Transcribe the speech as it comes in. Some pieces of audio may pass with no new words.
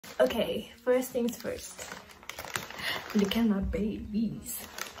Okay, first things first. Look at my babies.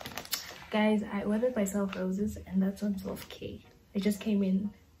 Guys, I ordered myself roses and that's on 12K. It just came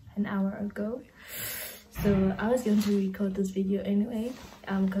in an hour ago. So I was going to record this video anyway,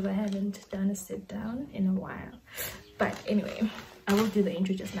 because I haven't done a sit down in a while. But anyway, I will do the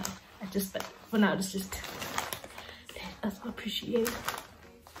intro just now. But for now, it's just let us appreciate.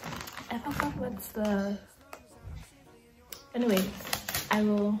 I forgot what's the. Anyway, I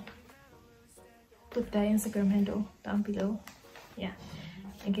will put the Instagram handle down below. Yeah,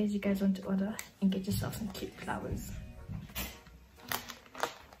 in case you guys want to order and get yourself some cute flowers.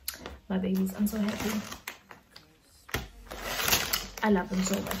 My babies, I'm so happy. I love them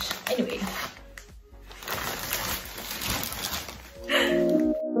so much. Anyway.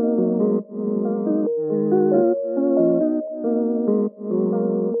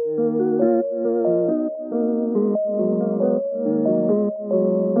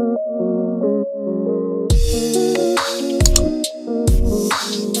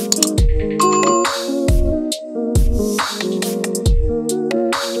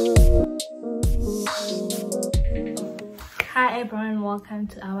 Hi everyone, welcome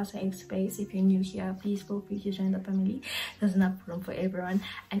to our safe space. If you're new here, please feel free to join the family. There's enough room for everyone.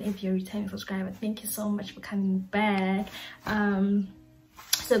 And if you're a returning subscriber, thank you so much for coming back.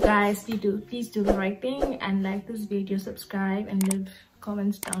 So guys, please do the right thing and like this video, subscribe, and leave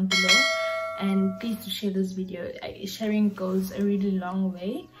comments down below. And please do share this video. Sharing goes a really long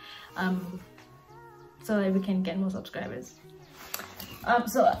way, so that we can get more subscribers.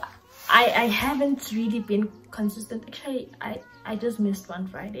 So I haven't really been consistent. Actually, I just missed one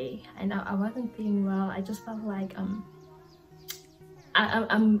Friday and I wasn't feeling well. I just felt like I'm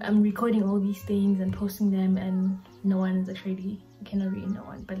recording all these things and posting them, and no one is actually, cannot really no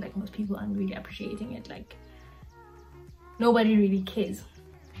one, but like most people aren't really appreciating it. Like nobody really cares,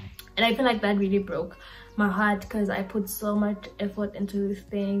 and I feel like that really broke my heart because I put so much effort into this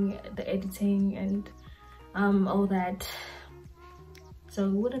thing, the editing and all that. So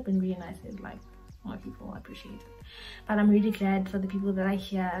it would have been really nice if like more people appreciate it. But I'm really glad for the people that I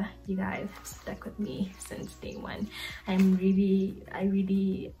hear. You guys have stuck with me since day one. I'm really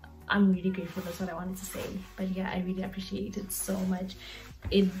grateful. That's what I wanted to say. But yeah, I really appreciate it so much.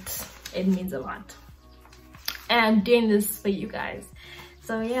 It means a lot. And I'm doing this for you guys.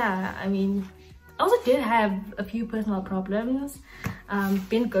 So yeah, I mean, I also did have a few personal problems.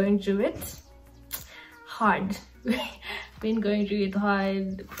 Been going through it hard. Been going through it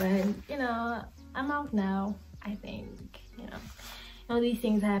hard, but you know, I'm out now. I think, you know, these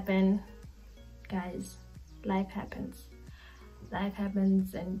things happen, guys. Life happens,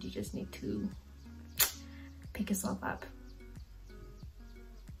 and you just need to pick yourself up.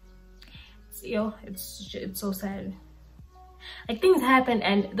 So, it's so sad. Like things happen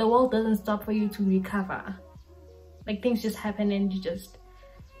and the world doesn't stop for you to recover. Like things just happen and you just,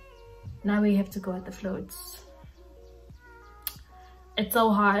 now we have to go with the flow. It's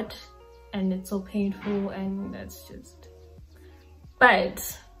so hard and it's so painful, and it's just,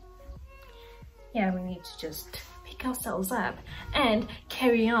 but yeah, we need to just pick ourselves up and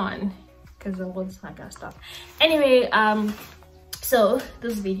carry on because the world's not gonna stop. Anyway, so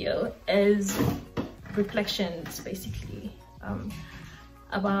this video is reflections basically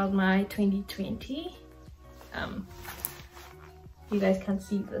about my 2020. You guys can't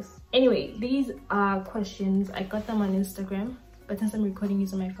see this. Anyway, these are questions. I got them on Instagram, but since I'm recording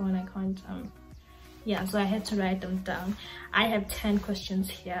using my phone, I can't, yeah, so I had to write them down. I have 10 questions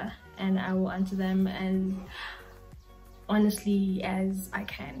here and I will answer them as honestly as I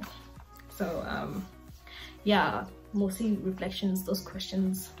can. So yeah, mostly reflections, those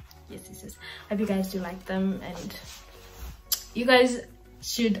questions. Yes. Hope you guys do like them, and you guys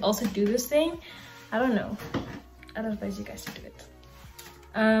should also do this thing. I don't know, I'd advise you guys to do it.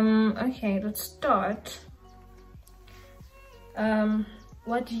 Okay, let's start.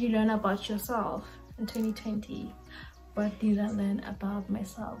 What did you learn about yourself in 2020? What did I learn about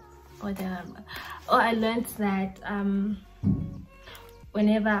myself? I learned that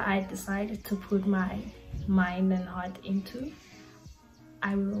whenever I decided to put my mind and heart into,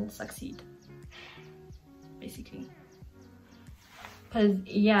 I will succeed, basically. Because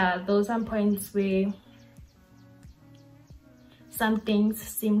yeah, those are points where some things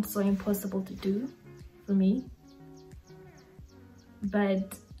seemed so impossible to do for me,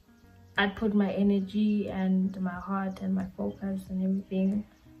 but I'd put my energy and my heart and my focus and everything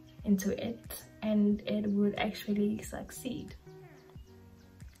into it, and it would actually succeed.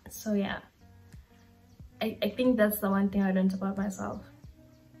 So yeah, I think that's the one thing I learned about myself,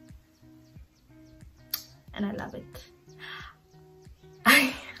 and I love it.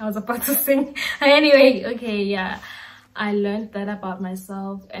 I was about to sing. Anyway, okay, yeah. I learned that about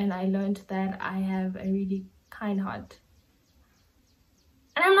myself, and I learned that I have a really kind heart.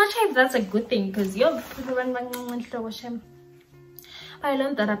 And I'm not sure if that's a good thing, because I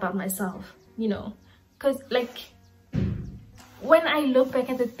learned that about myself, you know, because like when I look back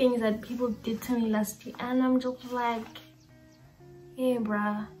at the things that people did to me last year, and I'm just like, hey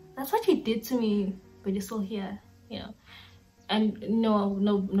bruh, that's what you did to me, but you're still here, you know. And no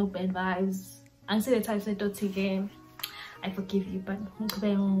bad vibes. And say the types I don't take it, I forgive you, but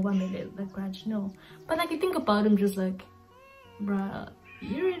the grudge, no. But like, you think about him, just like, bruh,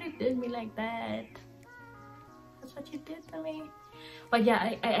 you really did me like that. That's what you did to me. But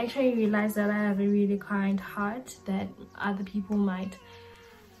yeah, I actually realized that I have a really kind heart that other people might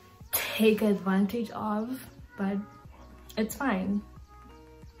take advantage of, but it's fine.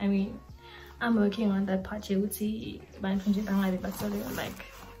 I mean, I'm working on that part. You would see, like,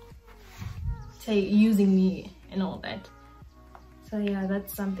 say, using me and all that. So yeah,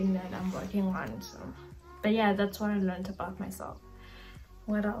 that's something that I'm working on. So, but yeah, that's what I learned about myself.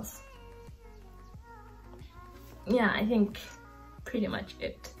 What else? Yeah, I think pretty much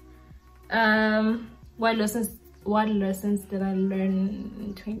it. What lessons did I learn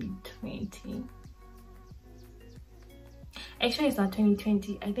in 2020? Actually, it's not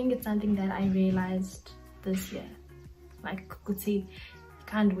 2020. I think it's something that I realized this year. Like, could say, you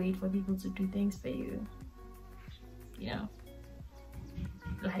can't wait for people to do things for you, you know.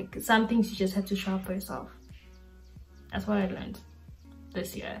 Like, some things you just have to show up for yourself. That's what I learned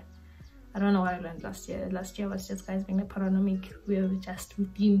this year. I don't know what I learned last year. Last year was just guys being like paranoid. We were just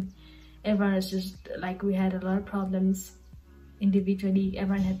within. Everyone was just like, we had a lot of problems individually.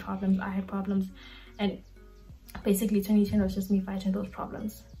 Everyone had problems. I had problems. And basically 2020 was just me fighting those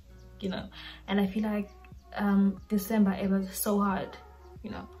problems, you know. And I feel like December, it was so hard, you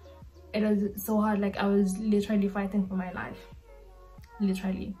know. It was so hard. Like, I was literally fighting for my life.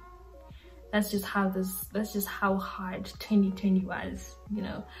 Literally. That's just how hard 2020 was, you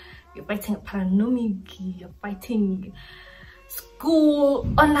know. You're fighting paranomic, you're fighting school,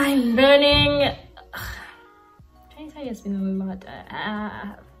 online learning. 2020 has been a lot.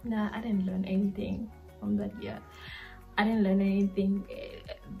 Nah, I didn't learn anything from that year. I didn't learn anything.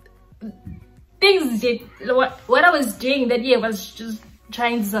 Things did, what I was doing that year was just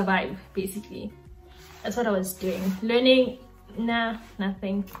trying to survive, basically. That's what I was doing. Learning, nah,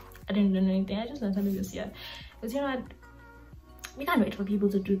 nothing. I didn't learn anything. I just learned something this year. Because, you know what, we can't wait for people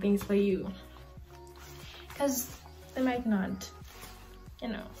to do things for you, because they might not, you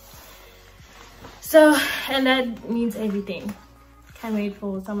know. So, and that means everything. Can't wait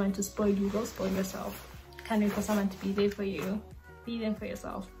for someone to spoil you, go spoil yourself. Can't wait for someone to be there for you, be there for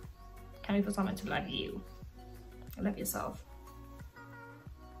yourself. Can't wait for someone to love you, love yourself.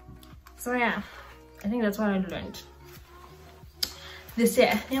 So yeah, I think that's what I learned this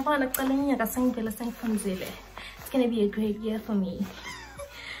year. It's gonna be a great year for me.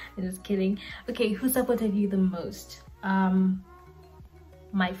 I'm just kidding. Okay, who supported you the most?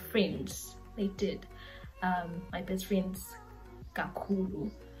 My friends, they did. My best friends,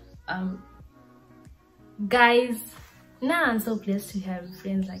 Kakulu. Guys, now I'm so blessed to have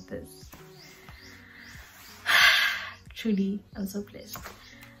friends like this. Truly, I'm so blessed.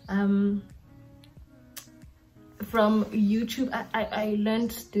 From YouTube, I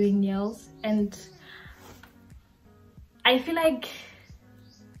learned doing nails, and I feel like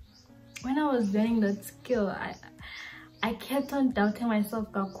when I was learning that skill, I kept on doubting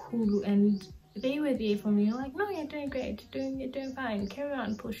myself, Kakulu, and they were there for me. Like, no, you're doing great, you're doing fine, carry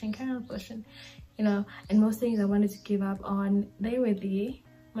on pushing, you know. And most things I wanted to give up on, they were there.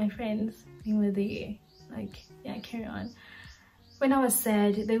 My friends, they were there, like, yeah, carry on. When I was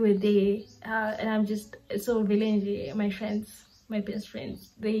sad, they were there, and I'm just so valiantly, my friends, my best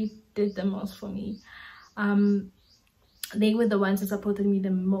friends, they did the most for me. They were the ones who supported me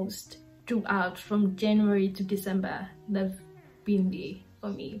the most throughout, from January to December. They've been there for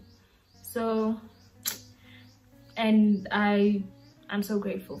me. So, and I'm so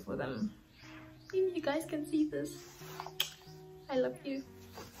grateful for them. Maybe you guys can see this. I love you.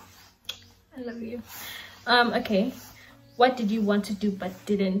 I love you. Okay, what did you want to do but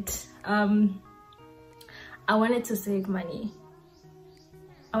didn't? I wanted to save money.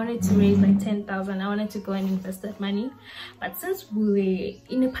 I wanted to raise like 10,000. I wanted to go and invest that money, but since we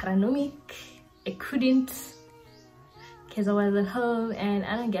were in a pandemic, I couldn't, because I was at home and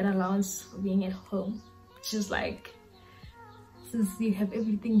I don't get allowance for being at home. It's just like, since you have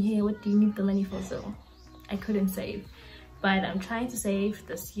everything here, what do you need the money for? So I couldn't save. but I'm trying to save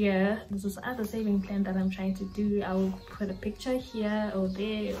this year. This is other saving plan that I'm trying to do. I will put a picture here or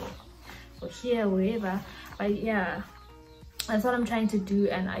there or here, wherever. But yeah, that's what I'm trying to do,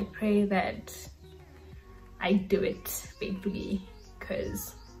 and I pray that I do it faithfully,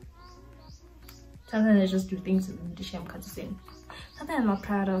 because sometimes I just do things in the shame something I'm not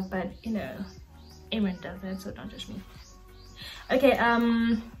proud of, but you know, everyone does that, so don't judge me. Okay,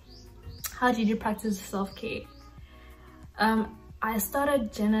 how did you practice self-care? I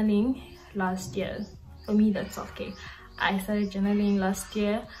started journaling last year. For me, that's self-care. I started journaling last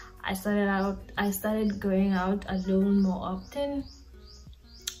year. I started going out alone more often,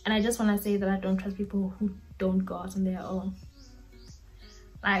 and I just want to say that I don't trust people who don't go out on their own.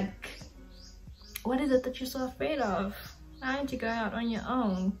 Like, what is it that you're so afraid of? Why aren't you going out on your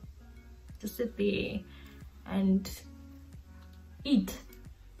own? Just sit there and eat.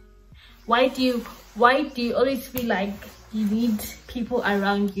 Why do you always feel like you need people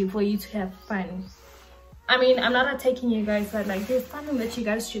around you for you to have fun? I mean, I'm not attacking you guys, but like, there's something that you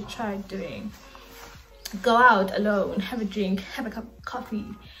guys should try doing. Go out alone, have a drink, have a cup of coffee,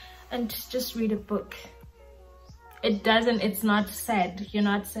 and just read a book. It's not sad. You're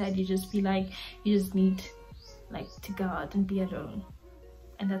not sad. You just feel like you just need like to go out and be alone,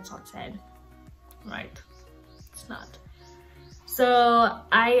 and that's not sad, right? It's not. So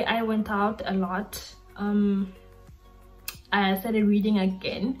I went out a lot. I started reading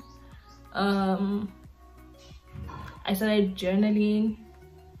again. I started journaling.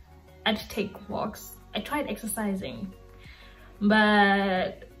 I had to take walks. I tried exercising,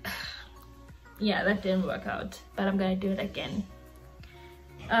 but yeah, that didn't work out. But I'm gonna do it again.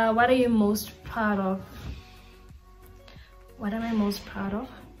 What are you most proud of? What am I most proud of?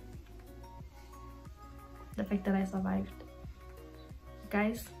 The fact that I survived.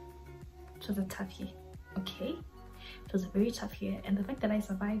 Guys, it was a tough year, okay? It was a very tough year, and the fact that I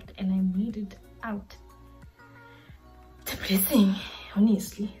survived and I made it out, it's a blessing.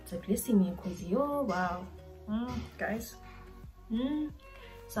 Honestly, it's a blessing, because yo, wow, guys.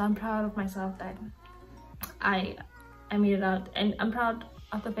 So I'm proud of myself that I made it out, and I'm proud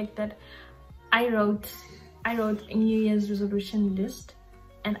of the fact that I wrote a New Year's resolution list,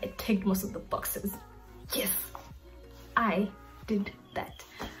 and I ticked most of the boxes. Yes, I did that.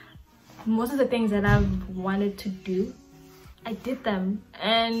 Most of the things that I've wanted to do, I did them,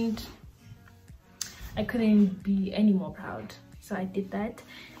 and I couldn't be any more proud. So I did that,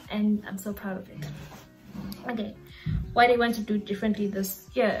 and I'm so proud of it. Okay, what do you want to do differently this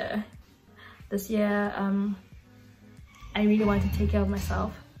year? This year, I really want to take care of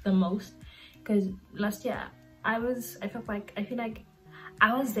myself the most, because last year I feel like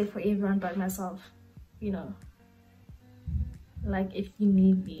I was there for everyone but myself, you know. Like, if you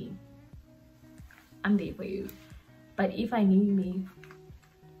need me, I'm there for you, but if I need me,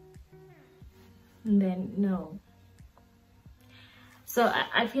 then no. So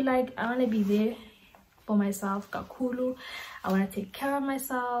I feel like I want to be there for myself, kakulu. I want to take care of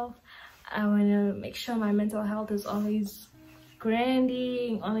myself. I want to make sure my mental health is always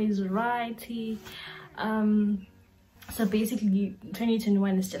grinding, always righty. So basically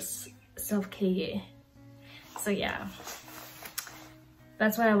 2021 is just self-care. So yeah,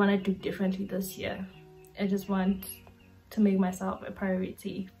 that's what I want to do differently this year. I just want to make myself a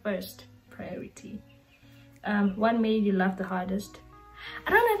priority, first priority. What made you laugh the hardest?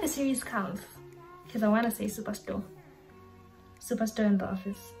 I don't know if the series counts, because I want to say Superstore in The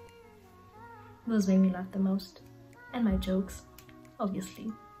Office. Those made me laugh the most, and my jokes,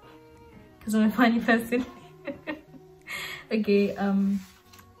 obviously, because I'm a funny person. Okay,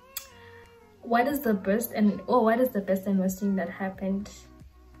 what is the best investing that happened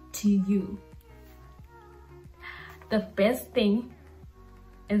to you? The best thing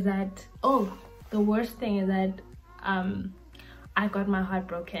is that, the worst thing is that I got my heart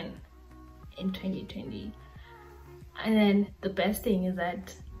broken in 2020, and then the best thing is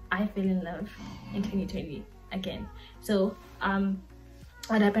that I fell in love in 2020 again. So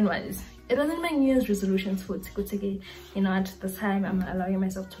what happened was, it wasn't my New Year's resolutions for you know, at this time I'm allowing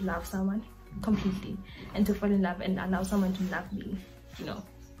myself to love someone completely and to fall in love and allow someone to love me, you know.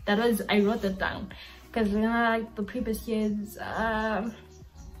 That was, I wrote that down, because you know, like the previous years, I'm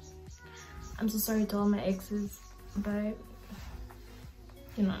so sorry to all my exes, but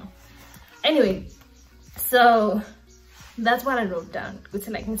you know. Anyway, so that's what I wrote down. It's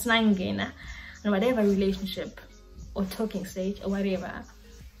like, it's not again, and whatever relationship or talking stage or whatever,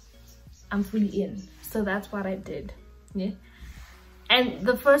 I'm fully in. So that's what I did. Yeah. And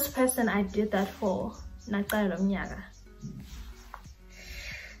the first person I did that for,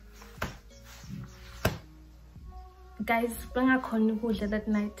 guys, that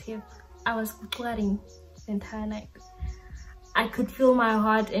night, I was crying the entire night. I could feel my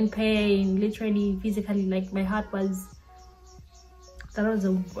heart in pain, literally, physically. Like my heart was, that was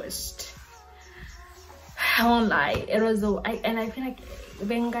the worst. I won't lie, it was the, and I feel like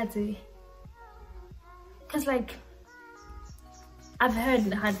because like I've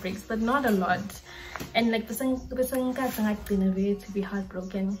heard heartbreaks, but not a lot, and like the song to be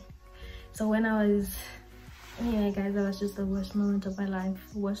heartbroken. So when I was, yeah guys, that was just the worst moment of my life,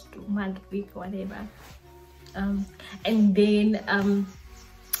 worst month, week, whatever. And then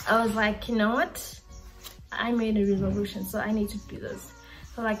I was like, you know what, I made a resolution, so I need to do this.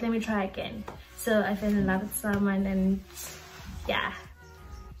 So like, let me try again. So I fell in love with someone, and yeah,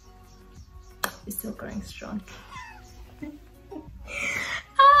 it's still growing strong.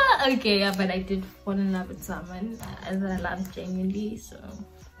 Okay, yeah, but I did fall in love with someone as I love genuinely. So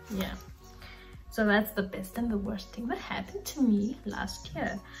yeah, so that's the best and the worst thing that happened to me last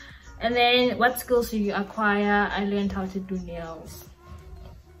year. And then, what skills did you acquire? I learned how to do nails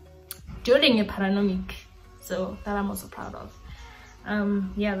during a pandemic, so that I'm also proud of.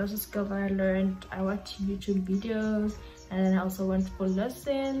 Yeah, that's a skill that I learned. I watched YouTube videos, and then I also went for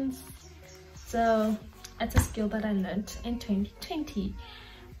lessons. So it's a skill that I learned in 2020.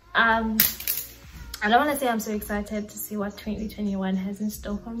 I don't want to say I'm so excited to see what 2021 has in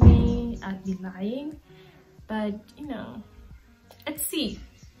store for me. I'd be lying, but you know, let's see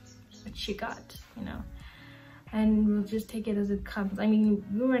what she got, you know, and we'll just take it as it comes. I mean,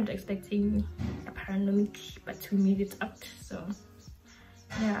 we weren't expecting a pandemic, but we made it out. So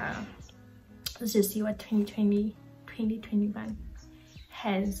yeah, let's just see what 2021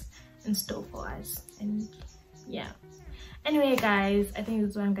 has in store for us. And yeah, anyway guys, I think this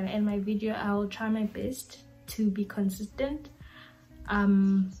is where I'm gonna end my video. I will try my best to be consistent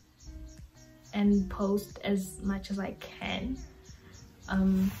and post as much as I can.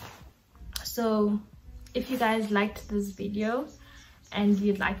 So if you guys liked this video and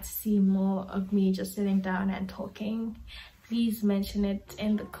you'd like to see more of me just sitting down and talking, please mention it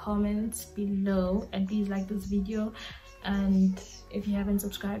in the comments below, and please like this video. And if you haven't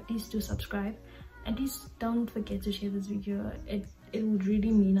subscribed, please do subscribe, and please don't forget to share this video. It would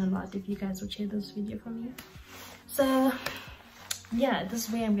really mean a lot if you guys would share this video for me. So yeah, this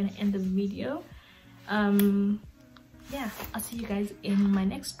way I'm gonna end the video. Yeah, I'll see you guys in my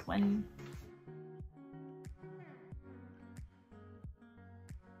next one.